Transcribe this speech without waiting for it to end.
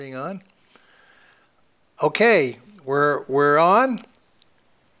Being on. Okay, we're on.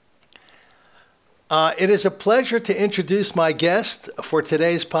 It is a pleasure to introduce my guest for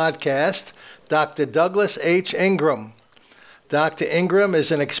today's podcast, Dr. Douglas H. Ingram. Dr. Ingram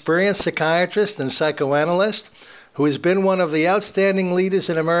is an experienced psychiatrist and psychoanalyst who has been one of the outstanding leaders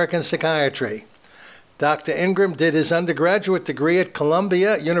in American psychiatry. Dr. Ingram did his undergraduate degree at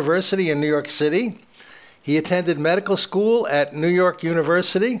Columbia University in New York City. He attended medical school at New York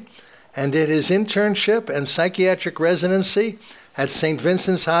University and did his internship and psychiatric residency at St.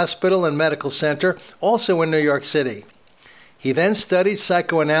 Vincent's Hospital and Medical Center, also in New York City. He then studied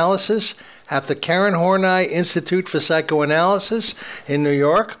psychoanalysis at the Karen Horney Institute for Psychoanalysis in New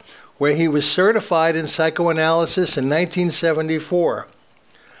York, where he was certified in psychoanalysis in 1974.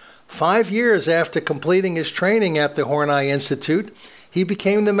 5 years after completing his training at the Horney Institute, he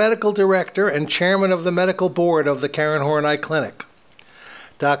became the medical director and chairman of the medical board of the Karen Horney Clinic.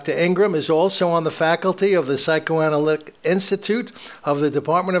 Dr. Ingram is also on the faculty of the Psychoanalytic Institute of the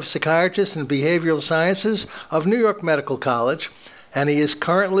Department of Psychiatry and Behavioral Sciences of New York Medical College, and he is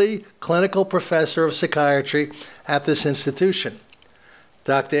currently clinical professor of psychiatry at this institution.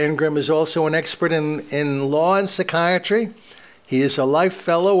 Dr. Ingram is also an expert in law and psychiatry. He is a life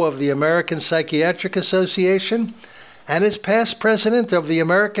fellow of the American Psychiatric Association and is past president of the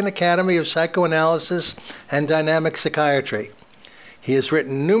American Academy of Psychoanalysis and Dynamic Psychiatry. He has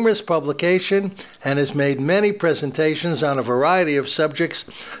written numerous publications and has made many presentations on a variety of subjects,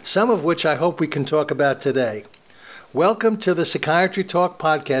 some of which I hope we can talk about today. Welcome to the Psychiatry Talk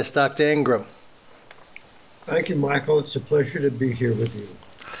podcast, Dr. Ingram. Thank you, Michael. It's a pleasure to be here with you.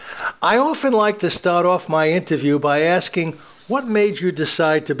 I often like to start off my interview by asking, what made you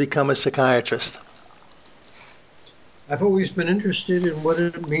decide to become a psychiatrist? I've always been interested in what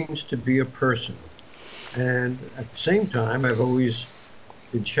it means to be a person. And at the same time, I've always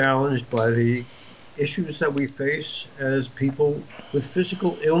been challenged by the issues that we face as people with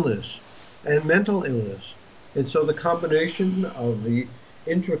physical illness and mental illness. And so the combination of the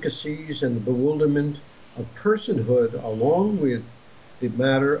intricacies and the bewilderment of personhood, along with the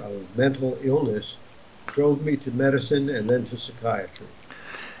matter of mental illness, drove me to medicine and then to psychiatry.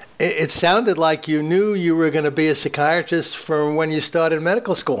 It sounded like you knew you were going to be a psychiatrist from when you started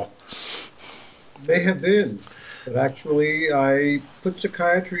medical school. May have been, but actually I put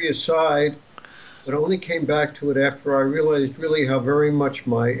psychiatry aside, but only came back to it after I realized really how very much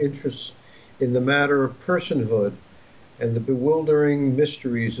my interest in the matter of personhood and the bewildering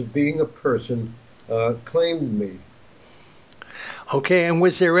mysteries of being a person claimed me. Okay, and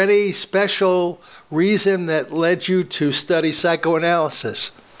was there any special reason that led you to study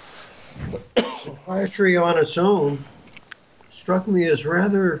psychoanalysis? Psychiatry on its own struck me as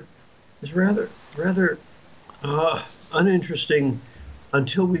rather uninteresting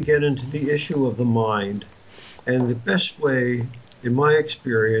until we get into the issue of the mind. And the best way, in my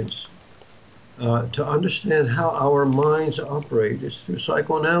experience, to understand how our minds operate is through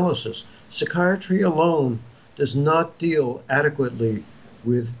psychoanalysis. Psychiatry alone does not deal adequately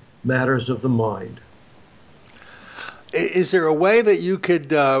with matters of the mind. Is there a way that you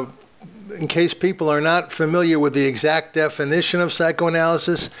could, in case people are not familiar with the exact definition of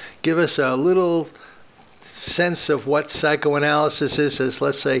psychoanalysis, give us a little sense of what psychoanalysis is, as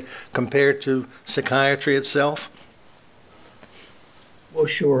let's say, compared to psychiatry itself? Well,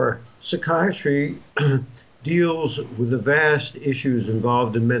 sure. Psychiatry deals with the vast issues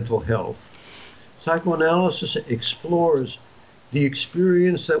involved in mental health. Psychoanalysis explores the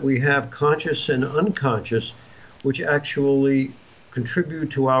experience that we have, conscious and unconscious, which actually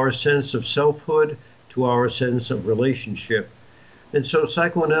contribute to our sense of selfhood, to our sense of relationship. And so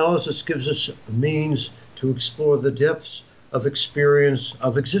psychoanalysis gives us a means to explore the depths of experience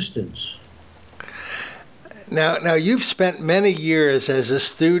of existence. Now you've spent many years as a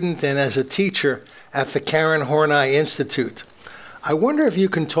student and as a teacher at the Karen Horney Institute. I wonder if you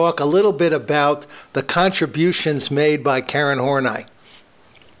can talk a little bit about the contributions made by Karen Horney.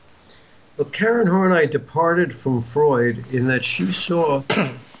 Well, Karen Horney departed from Freud in that she saw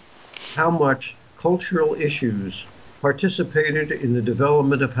how much cultural issues participated in the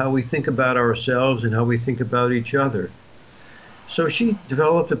development of how we think about ourselves and how we think about each other. So she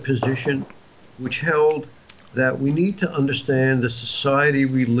developed a position which held that we need to understand the society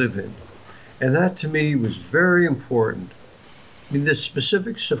we live in. And that to me was very important. I mean, the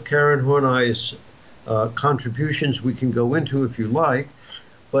specifics of Karen Horney's contributions we can go into if you like,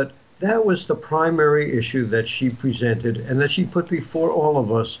 but that was the primary issue that she presented and that she put before all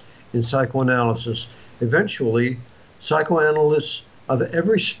of us in psychoanalysis. Eventually, psychoanalysts of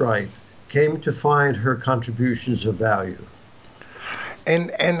every stripe came to find her contributions of value.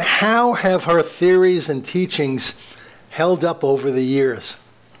 And how have her theories and teachings held up over the years?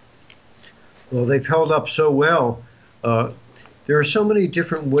 Well, they've held up so well. There are so many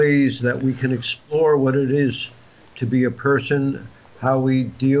different ways that we can explore what it is to be a person, how we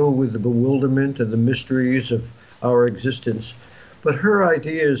deal with the bewilderment and the mysteries of our existence. But her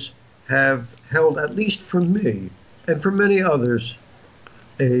ideas have held, at least for me and for many others,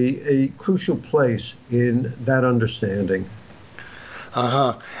 a crucial place in that understanding.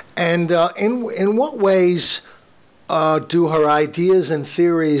 And in what ways do her ideas and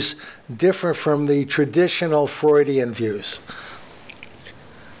theories differ from the traditional Freudian views?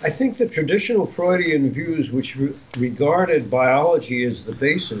 I think the traditional Freudian views, which regarded biology as the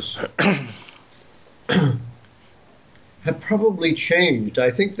basis, have probably changed. I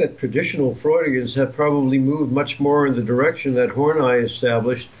think that traditional Freudians have probably moved much more in the direction that Horney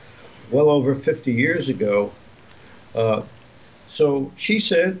established well over 50 years ago. So she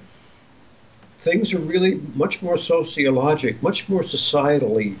said things are really much more sociologic, much more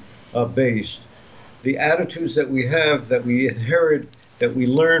societally based. The attitudes that we have, that we inherit, that we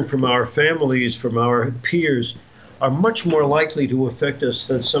learn from our families, from our peers, are much more likely to affect us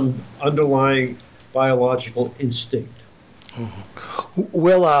than some underlying biological instinct. Mm-hmm.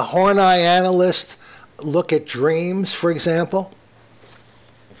 Will a Horney analyst look at dreams, for example?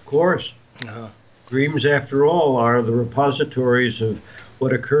 Of course. Dreams, after all, are the repositories of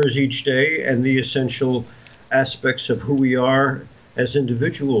what occurs each day and the essential aspects of who we are as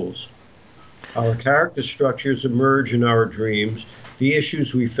individuals. Our character structures emerge in our dreams. The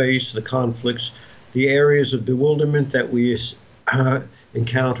issues we face, the conflicts, the areas of bewilderment that we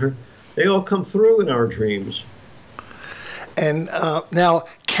encounter, they all come through in our dreams. And now,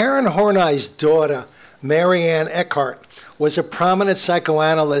 Karen Horney's daughter, Marianne Eckhart, was a prominent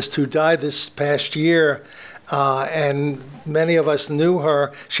psychoanalyst who died this past year, and many of us knew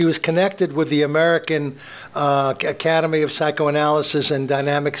her. She was connected with the American Academy of Psychoanalysis and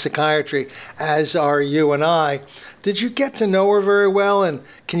Dynamic Psychiatry, as are you and I. Did you get to know her very well, and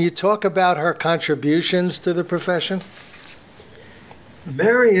can you talk about her contributions to the profession?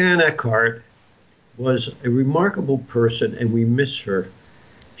 Marianne Eckhart was a remarkable person, and we miss her.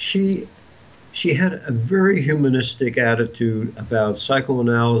 She had a very humanistic attitude about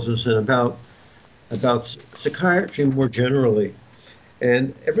psychoanalysis and about psychiatry more generally.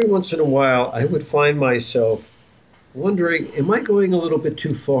 And every once in a while, I would find myself wondering, am I going a little bit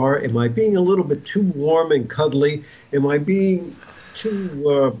too far? Am I being a little bit too warm and cuddly? Am I being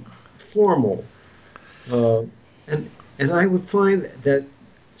too formal? And I would find that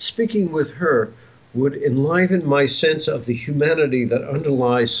speaking with her would enliven my sense of the humanity that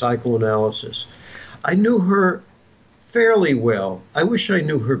underlies psychoanalysis. I knew her fairly well. I wish I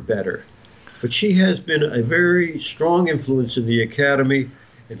knew her better. But she has been a very strong influence in the Academy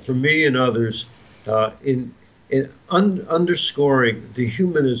and for me and others in underscoring the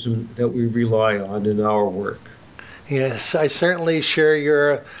humanism that we rely on in our work. Yes, I certainly share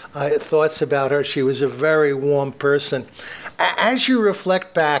your thoughts about her. She was a very warm person. As you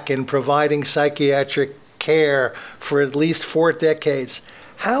reflect back in providing psychiatric care for at least 4 decades,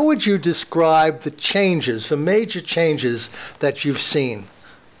 how would you describe the changes, the major changes that you've seen?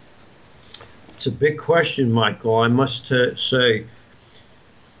 It's a big question, Michael. I must say,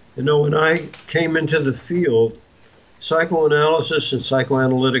 when I came into the field, psychoanalysis and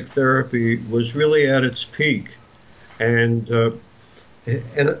psychoanalytic therapy was really at its peak. And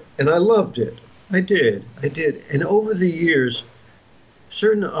I loved it. I did. And over the years,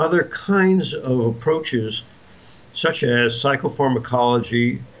 certain other kinds of approaches, such as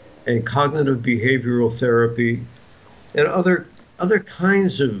psychopharmacology and cognitive behavioral therapy, and other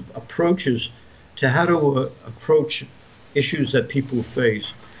kinds of approaches to how to approach issues that people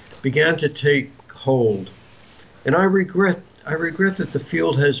face, began to take hold. And I regret that the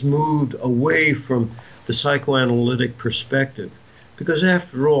field has moved away from the psychoanalytic perspective, because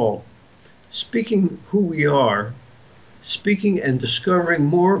after all, speaking who we are, speaking and discovering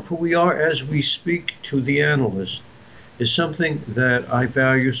more of who we are as we speak to the analyst, is something that I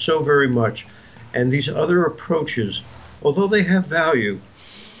value so very much. And these other approaches, although they have value,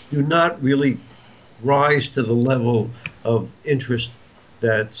 do not really rise to the level of interest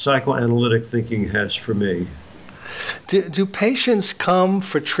that psychoanalytic thinking has for me. Do patients come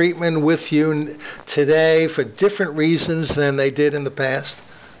for treatment with you today for different reasons than they did in the past?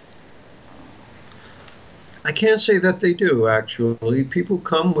 I can't say that they do, actually. People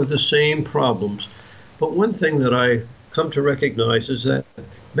come with the same problems. But one thing that I come to recognize is that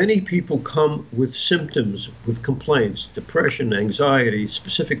many people come with symptoms, with complaints, depression, anxiety,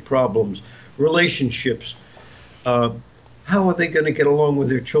 specific problems, relationships. how are they going to get along with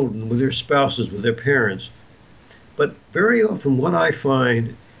their children, with their spouses, with their parents? But very often what I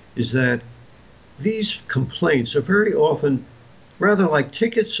find is that these complaints are very often rather like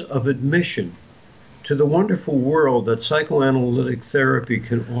tickets of admission to the wonderful world that psychoanalytic therapy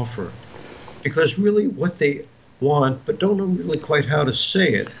can offer. Because really what they want, but don't know really quite how to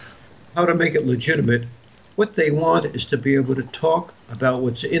say it, how to make it legitimate, what they want is to be able to talk about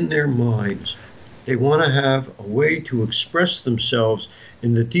what's in their minds. They want to have a way to express themselves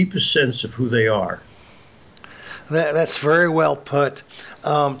in the deepest sense of who they are. That's very well put.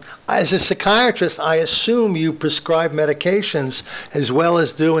 As a psychiatrist, I assume you prescribe medications as well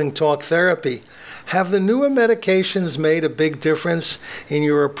as doing talk therapy. Have the newer medications made a big difference in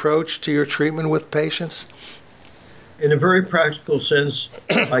your approach to your treatment with patients? In a very practical sense,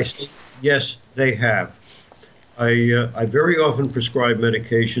 I say yes, they have. I very often prescribe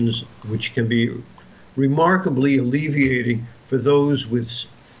medications which can be remarkably alleviating for those with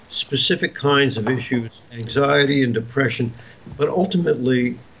specific kinds of issues, anxiety and depression, but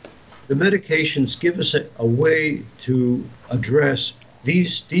ultimately the medications give us a way to address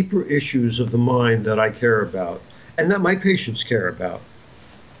these deeper issues of the mind that I care about and that my patients care about.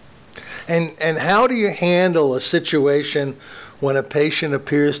 And how do you handle a situation when a patient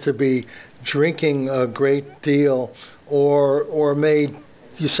appears to be drinking a great deal or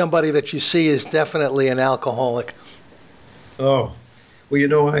somebody that you see is definitely an alcoholic? Oh, well,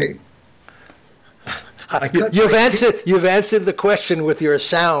 You've answered the question with your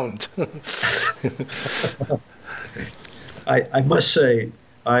sound. I must say,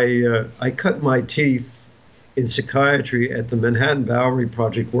 I cut my teeth in psychiatry at the Manhattan Bowery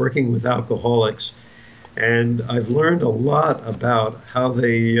Project working with alcoholics, and I've learned a lot about how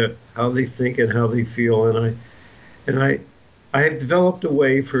they think and how they feel, and I have developed a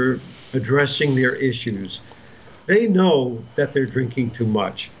way for addressing their issues. They know that they're drinking too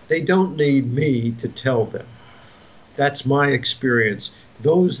much. They don't need me to tell them. That's my experience.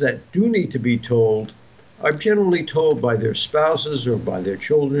 Those that do need to be told are generally told by their spouses or by their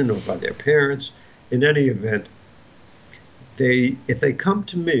children or by their parents. In any event, if they come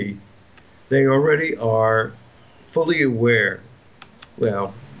to me, they already are fully aware,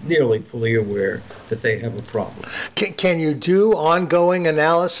 well, nearly fully aware that they have a problem. Can you do ongoing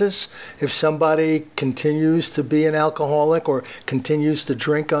analysis if somebody continues to be an alcoholic or continues to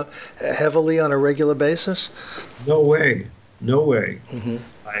drink heavily on a regular basis? No way. Mm-hmm.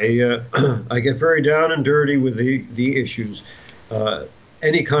 I get very down and dirty with the issues.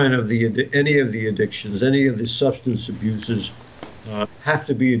 Any of the addictions, any of the substance abuses have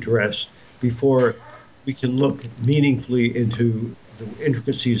to be addressed before we can look meaningfully into the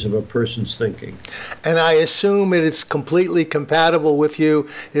intricacies of a person's thinking. And I assume it is completely compatible with you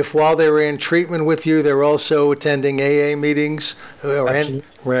if while they're in treatment with you, they're also attending AA meetings? Right.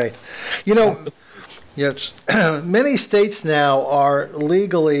 Yes, many states now are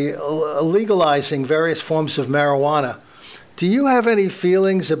legalizing various forms of marijuana. Do you have any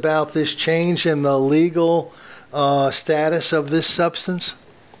feelings about this change in the legal status of this substance?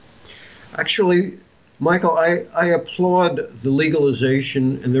 Actually, Michael, I applaud the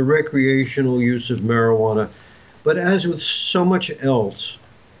legalization and the recreational use of marijuana, but as with so much else,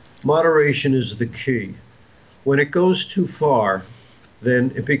 moderation is the key. When it goes too far,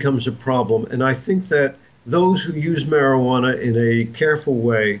 then it becomes a problem. And I think that those who use marijuana in a careful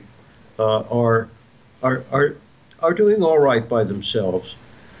way are doing all right by themselves.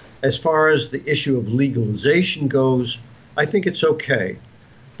 As far as the issue of legalization goes, I think it's okay.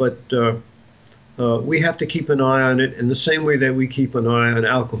 But we have to keep an eye on it in the same way that we keep an eye on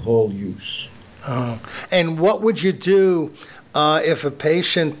alcohol use. And what would you do if a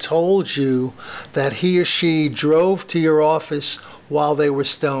patient told you that he or she drove to your office while they were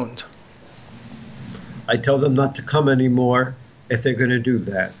stoned? I tell them not to come anymore if they're going to do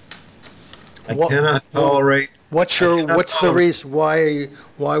that. I cannot tolerate. What's the reason? Why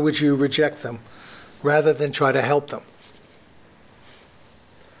would you reject them rather than try to help them?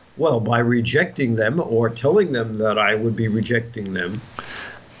 Well, by rejecting them or telling them that I would be rejecting them,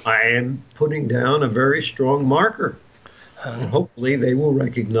 I am putting down a very strong marker. And hopefully they will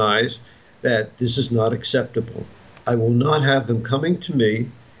recognize that this is not acceptable. I will not have them coming to me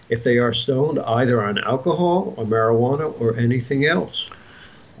if they are stoned either on alcohol or marijuana or anything else.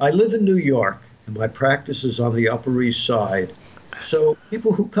 I live in New York, and my practice is on the Upper East Side. So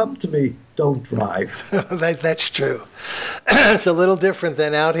people who come to me don't drive. That's true. It's a little different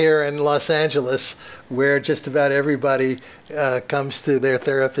than out here in Los Angeles, where just about everybody comes to their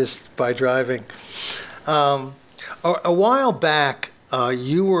therapist by driving. A while back,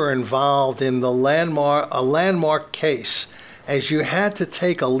 you were involved in a landmark case, as you had to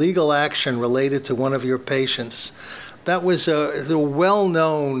take a legal action related to one of your patients. That was a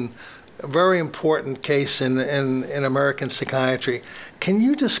well-known, very important case in American psychiatry. Can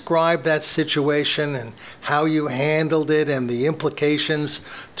you describe that situation and how you handled it and the implications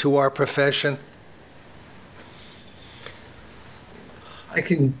to our profession? I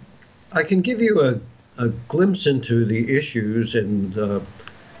can give you a glimpse into the issues, and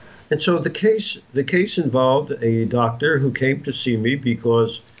so the case involved a doctor who came to see me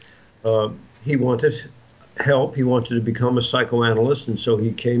because he wanted help. He wanted to become a psychoanalyst, and so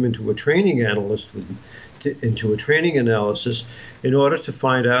he came into a training analysis in order to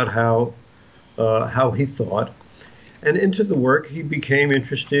find out how he thought. And into the work, he became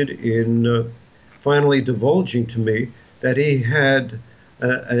interested in finally divulging to me that he had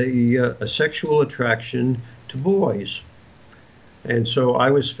a sexual attraction to boys. And so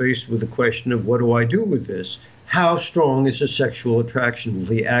I was faced with the question of, what do I do with this? How strong is a sexual attraction? Will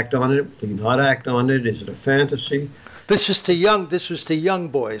he act on it? Will he not act on it? Is it a fantasy? This was to young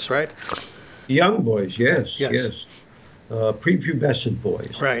boys, right? Young boys, yes. Prepubescent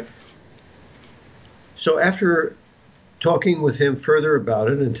boys. Right. So after talking with him further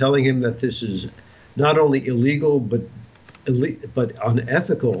about it and telling him that this is not only illegal but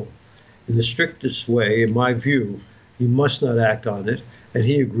unethical in the strictest way, in my view, he must not act on it, and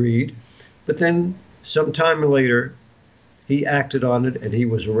he agreed. But then sometime later, he acted on it and he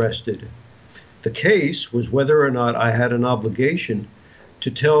was arrested. The case was whether or not I had an obligation to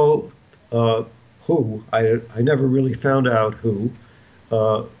tell who. I never really found out who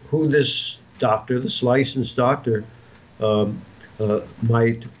this doctor, this licensed doctor,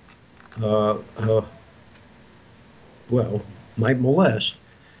 might molest.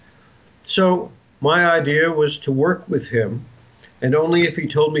 So my idea was to work with him, and only if he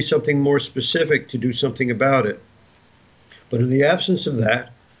told me something more specific to do something about it. But in the absence of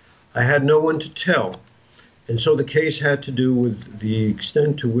that, I had no one to tell. And so the case had to do with the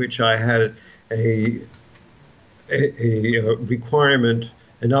extent to which I had a requirement,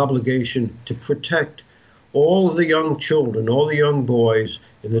 an obligation to protect all of the young children, all the young boys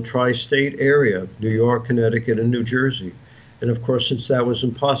in the tri-state area of New York, Connecticut, and New Jersey. And of course, since that was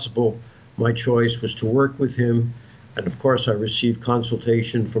impossible, my choice was to work with him. And of course, I received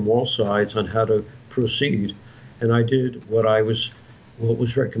consultation from all sides on how to proceed. And I did what was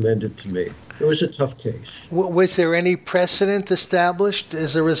recommended to me. It was a tough case. Was there any precedent established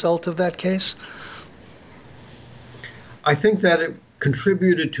as a result of that case? I think that it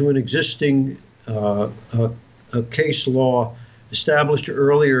contributed to an existing a case law established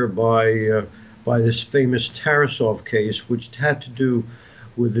earlier by this famous Tarasov case, which had to do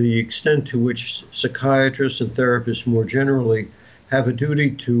with the extent to which psychiatrists and therapists more generally have a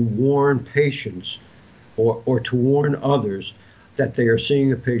duty to warn patients or to warn others that they are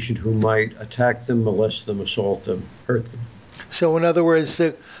seeing a patient who might attack them, molest them, assault them, hurt them. So in other words,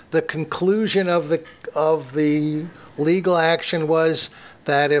 the conclusion of the legal action was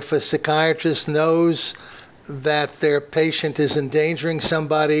that if a psychiatrist knows that their patient is endangering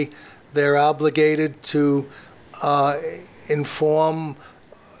somebody, they're obligated to inform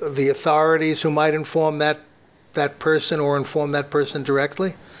the authorities who might inform that person or inform that person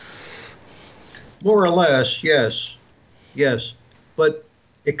directly? More or less, yes. But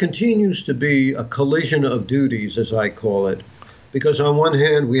it continues to be a collision of duties, as I call it, because on one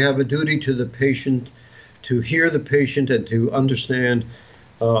hand, we have a duty to the patient to hear the patient and to understand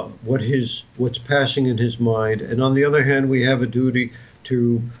what's passing in his mind, and on the other hand, we have a duty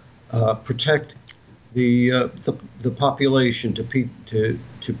to protect the population,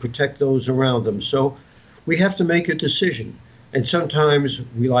 to protect those around them. So we have to make a decision, and sometimes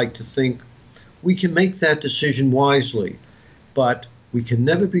we like to think we can make that decision wisely, but we can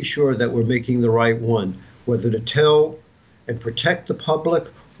never be sure that we're making the right one, whether to tell and protect the public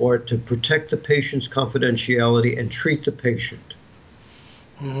or to protect the patient's confidentiality and treat the patient.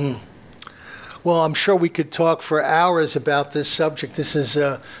 Mm-hmm. Well, I'm sure we could talk for hours about this subject. This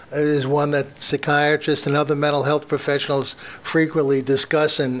is one that psychiatrists and other mental health professionals frequently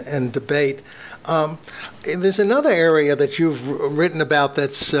discuss and debate. There's another area that you've written about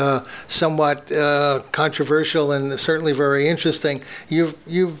that's somewhat controversial and certainly very interesting.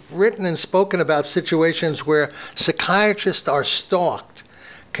 You've written and spoken about situations where psychiatrists are stalked.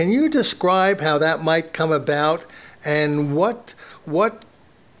 Can you describe how that might come about, and what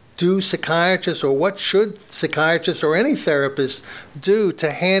do psychiatrists, or what should psychiatrists or any therapist do to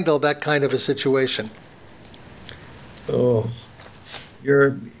handle that kind of a situation? Oh,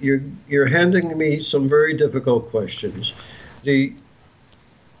 you're handing me some very difficult questions. The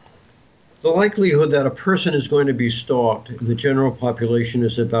The likelihood that a person is going to be stalked in the general population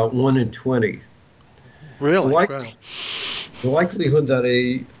is about 1 in 20. Really? Wow. The likelihood that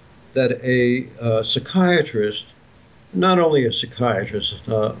a psychiatrist, not only a psychiatrist,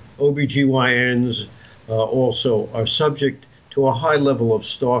 OBGYNs also are subject to a high level of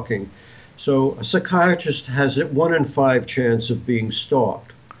stalking. So a psychiatrist has a 1 in 5 chance of being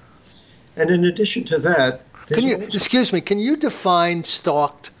stalked. And in addition to that, excuse me, can you define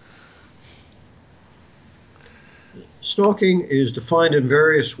stalked? Stalking is defined in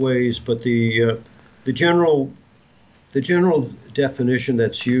various ways, but the general definition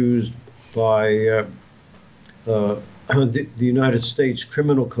that's used by the United States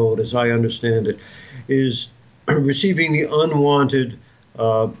Criminal Code, as I understand it, is receiving the unwanted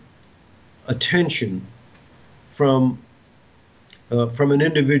attention from an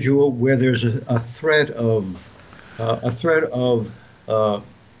individual where there's a threat of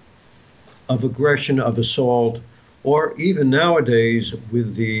aggression, of assault, or even nowadays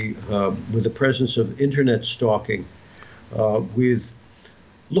with the presence of internet stalking, with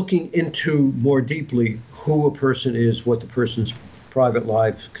looking into more deeply who a person is, what the person's private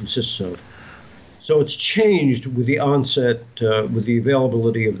life consists of. So it's changed with the onset, with the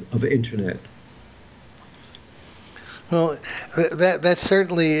availability of internet. Well, that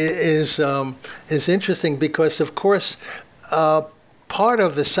certainly is interesting because, of course, part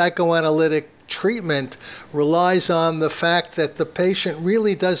of the psychoanalytic treatment relies on the fact that the patient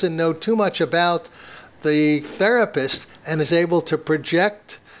really doesn't know too much about the therapist and is able to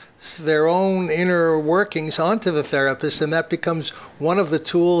project their own inner workings onto the therapist, and that becomes one of the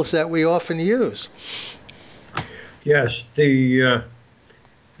tools that we often use. Yes, the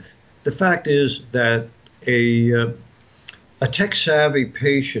fact is that a tech-savvy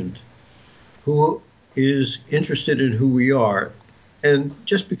patient who is interested in who we are, and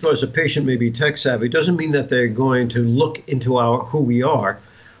just because a patient may be tech-savvy doesn't mean that they're going to look into who we are,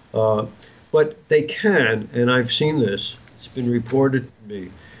 but they can, and I've seen this, it's been reported to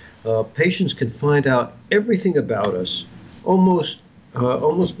me, patients can find out everything about us, almost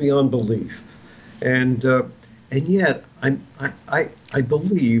beyond belief, and yet I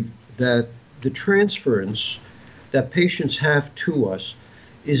believe that the transference that patients have to us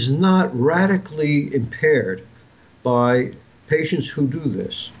is not radically impaired by patients who do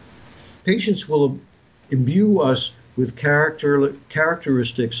this. Patients will imbue us with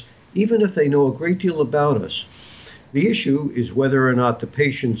characteristics even if they know a great deal about us. The issue is whether or not the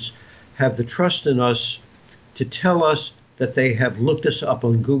patients have the trust in us to tell us that they have looked us up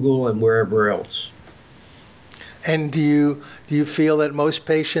on Google and wherever else. And do you feel that most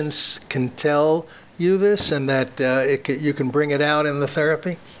patients can tell you this, and that you can bring it out in the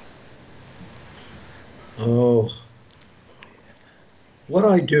therapy? Oh, what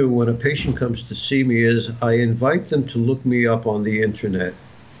I do when a patient comes to see me is I invite them to look me up on the internet,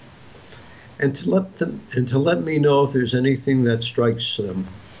 and to let me know if there's anything that strikes them.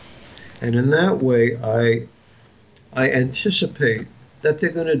 And in that way, I anticipate that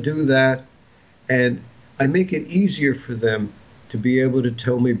they're going to do that, and I make it easier for them to be able to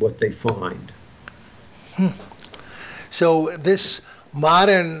tell me what they find. So this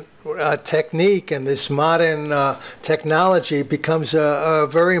modern technique and this modern technology becomes a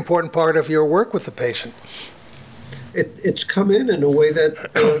very important part of your work with the patient. It's come in a way that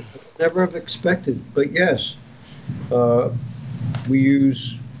I never have expected. But yes, we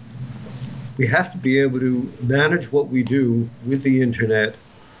have to be able to manage what we do with the internet,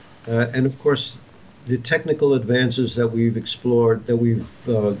 and of course, the technical advances that we've explored, that we've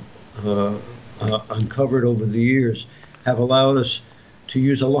uncovered over the years, have allowed us to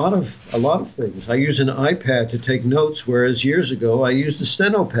use a lot of things. I use an iPad to take notes, whereas years ago I used a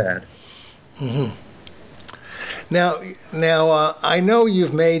steno pad. Mm-hmm. Now, I know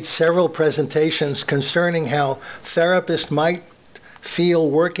you've made several presentations concerning how therapists might feel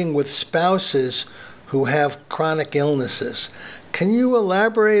working with spouses who have chronic illnesses. Can you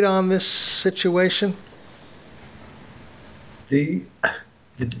elaborate on this situation? The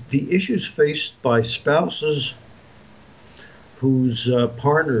issues faced by spouses whose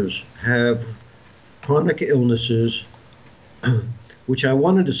partners have chronic illnesses, which I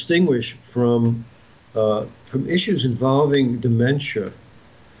want to distinguish from issues involving dementia.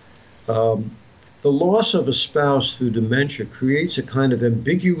 The loss of a spouse through dementia creates a kind of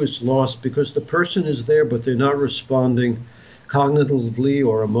ambiguous loss because the person is there, but they're not responding cognitively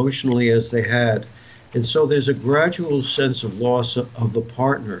or emotionally as they had. And so there's a gradual sense of loss of the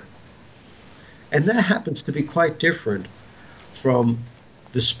partner. And that happens to be quite different from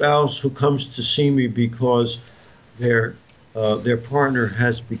the spouse who comes to see me because their partner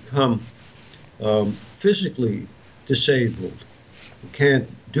has become physically disabled, who can't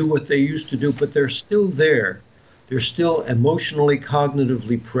do what they used to do, but they're still there. They're still emotionally,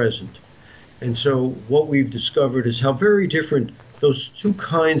 cognitively present. And so what we've discovered is how very different those two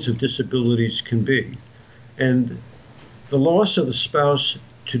kinds of disabilities can be. And the loss of a spouse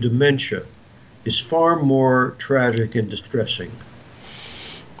to dementia is far more tragic and distressing.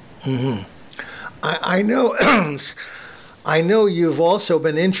 Mm-hmm. I know I know you've also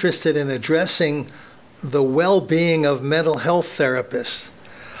been interested in addressing the well-being of mental health therapists.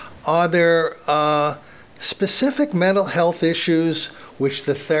 Are there specific mental health issues which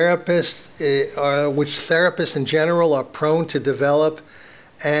therapists in general are prone to develop,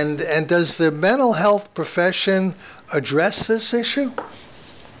 and does the mental health profession address this issue?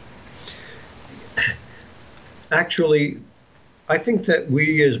 Actually, I think that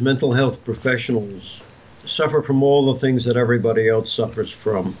we as mental health professionals suffer from all the things that everybody else suffers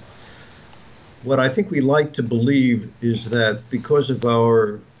from. What I think we like to believe is that because of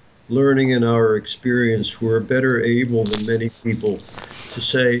our learning and our experience, we're better able than many people to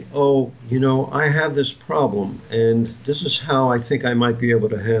say, oh, you know, I have this problem and this is how I think I might be able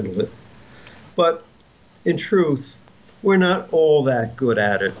to handle it. But in truth, we're not all that good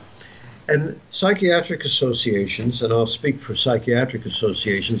at it. And psychiatric associations, and I'll speak for psychiatric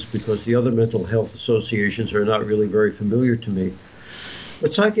associations because the other mental health associations are not really very familiar to me,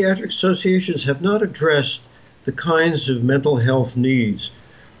 but psychiatric associations have not addressed the kinds of mental health needs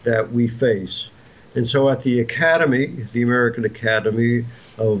that we face. And so at the Academy, the American Academy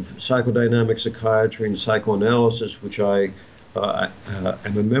of Psychodynamic Psychiatry and Psychoanalysis, which I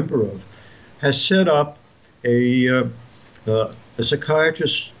am a member of, has set up a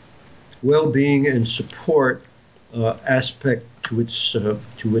psychiatrist well-being and support aspect to its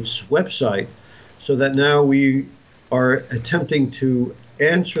website, so that now we are attempting to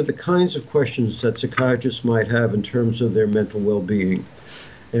answer the kinds of questions that psychiatrists might have in terms of their mental well-being,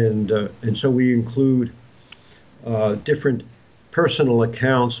 and so we include different personal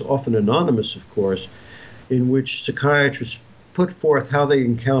accounts, often anonymous, of course, in which psychiatrists put forth how they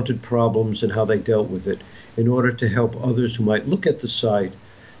encountered problems and how they dealt with it, in order to help others who might look at the site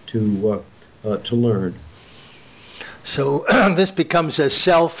to learn. So this becomes a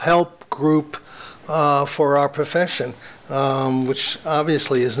self-help group for our profession, which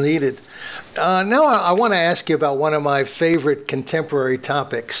obviously is needed. Now I want to ask you about one of my favorite contemporary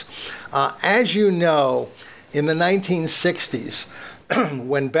topics. As you know, in the 1960s,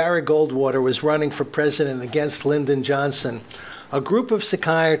 when Barry Goldwater was running for president against Lyndon Johnson, a group of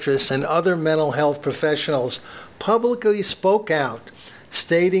psychiatrists and other mental health professionals publicly spoke out,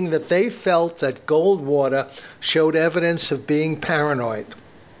 stating that they felt that Goldwater showed evidence of being paranoid.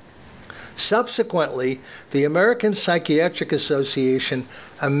 Subsequently, the American Psychiatric Association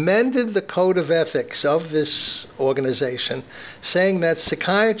amended the code of ethics of this organization, saying that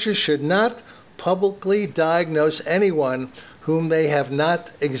psychiatrists should not publicly diagnose anyone whom they have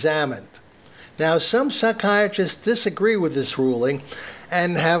not examined. Now, some psychiatrists disagree with this ruling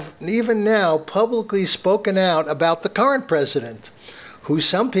and have even now publicly spoken out about the current president, who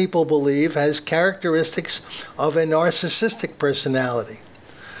some people believe has characteristics of a narcissistic personality.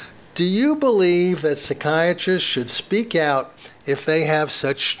 Do you believe that psychiatrists should speak out if they have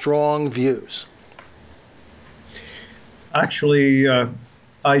such strong views? Actually,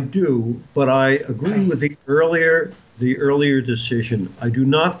 I do, but I agree with the earlier decision. I do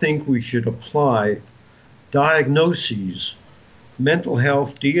not think we should apply diagnoses, mental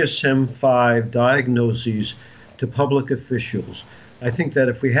health DSM-5 diagnoses, to public officials. I think that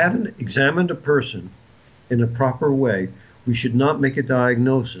if we haven't examined a person in a proper way, we should not make a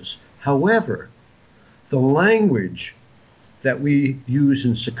diagnosis. However, the language that we use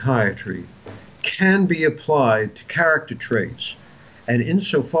in psychiatry can be applied to character traits. And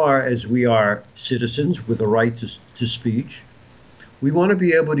insofar as we are citizens with a right to speech, we want to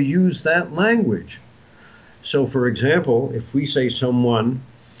be able to use that language. So, for example, if we say someone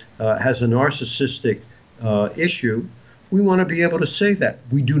has a narcissistic issue, we want to be able to say that.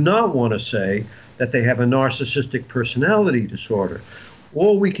 We do not want to say that they have a narcissistic personality disorder.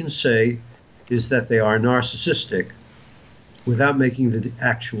 All we can say is that they are narcissistic without making the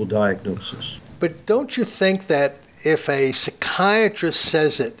actual diagnosis. But don't you think that if a psychiatrist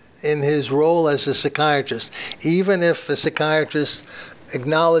says it in his role as a psychiatrist, even if the psychiatrist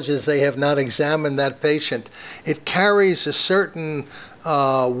acknowledges they have not examined that patient, it carries a certain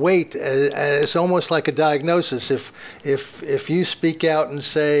weight as almost like a diagnosis. If you speak out and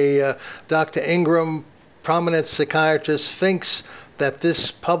say, Dr. Ingram, prominent psychiatrist, thinks that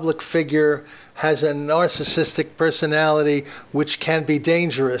this public figure has a narcissistic personality, which can be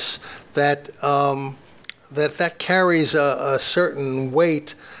dangerous, that carries a certain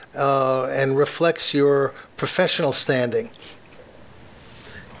weight and reflects your professional standing.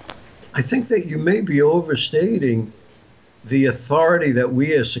 I think that you may be overstating the authority that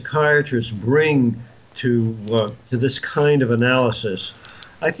we as psychiatrists bring to this kind of analysis.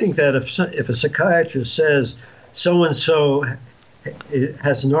 I think that if a psychiatrist says so-and-so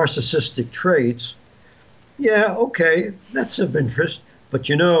has narcissistic traits, yeah, okay, that's of interest. But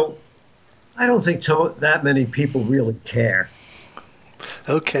I don't think that many people really care.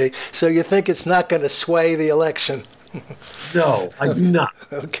 Okay, so you think it's not going to sway the election? No, I do not.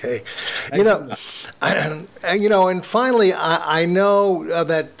 Okay. And finally, I know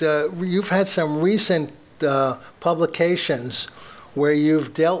that you've had some recent publications where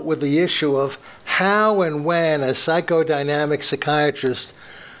you've dealt with the issue of how and when a psychodynamic psychiatrist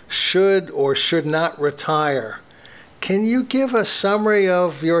should or should not retire. Can you give a summary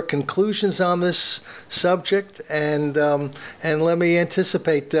of your conclusions on this subject? And let me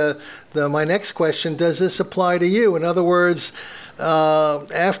anticipate my next question. Does this apply to you? In other words,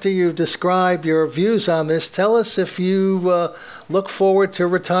 after you describe your views on this, tell us if you look forward to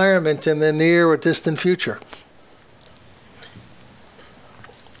retirement in the near or distant future.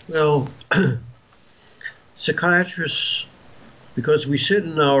 Well, psychiatrists, because we sit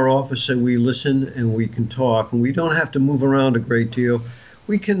in our office and we listen and we can talk and we don't have to move around a great deal,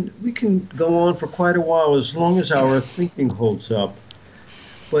 we can go on for quite a while as long as our thinking holds up.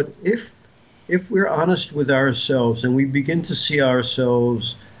 But if we're honest with ourselves and we begin to see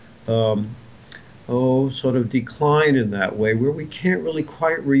ourselves sort of decline in that way, where we can't really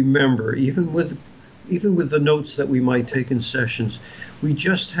quite remember, even with the notes that we might take in sessions, we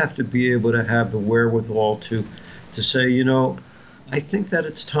just have to be able to have the wherewithal to say, I think that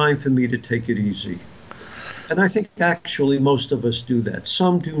it's time for me to take it easy. And I think actually most of us do that.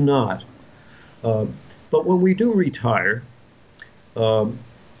 Some do not. But when we do retire,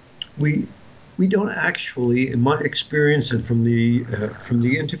 we don't actually, in my experience and from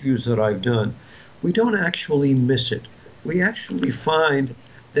the interviews that I've done, we don't actually miss it. We actually find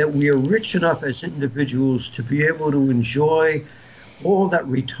that we are rich enough as individuals to be able to enjoy all that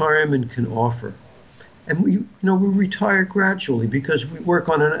retirement can offer. And we retire gradually because we work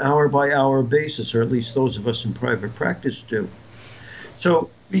on an hour-by-hour basis, or at least those of us in private practice do. So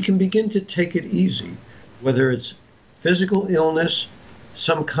we can begin to take it easy, whether it's physical illness,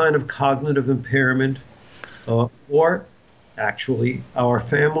 some kind of cognitive impairment, or actually our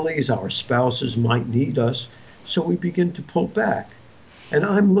families, our spouses might need us, so we begin to pull back. And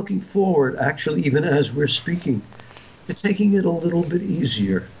I'm looking forward, actually, even as we're speaking, to taking it a little bit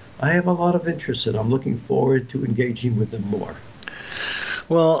easier. I have a lot of interest in it. I'm looking forward to engaging with them more.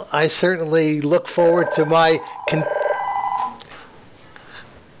 Well, I certainly look forward to my.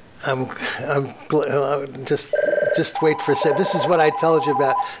 Just wait for a second. This is what I told you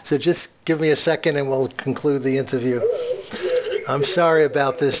about. So just give me a second, and we'll conclude the interview. I'm sorry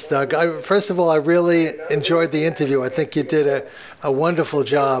about this, Doug. First of all, I really enjoyed the interview. I think you did a wonderful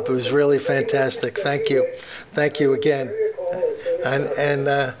job. It was really fantastic. Thank you. Thank you again. And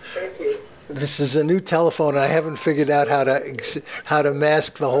this is a new telephone. I haven't figured out how to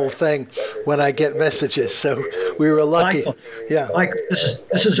mask the whole thing when I get messages. So we were lucky. Michael, yeah. Michael,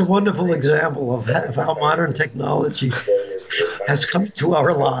 this is a wonderful example of how modern technology has come into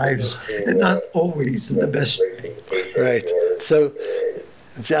our lives, and not always in the best way. Right. So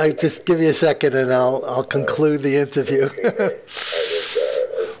I just give me a second, and I'll conclude the interview.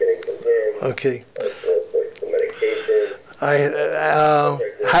 Okay.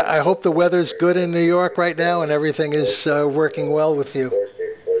 I hope the weather's good in New York right now, and everything is working well with you.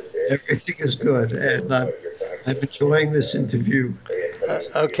 Everything is good, and I'm enjoying this interview.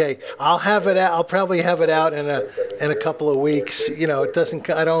 Okay, I'll have it out. I'll probably have it out in a couple of weeks.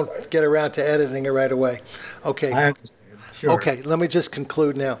 I don't get around to editing it right away. Okay. I understand. Sure. Okay, let me just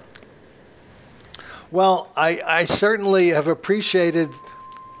conclude now. Well, I certainly have appreciated.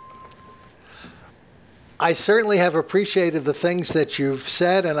 I certainly have appreciated the things that you've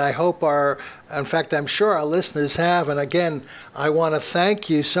said, and I hope in fact, I'm sure our listeners have. And again, I want to thank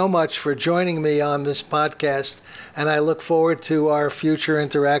you so much for joining me on this podcast, and I look forward to our future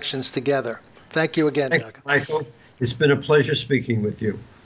interactions together. Thank you again, Doug. Thanks, Michael. It's been a pleasure speaking with you.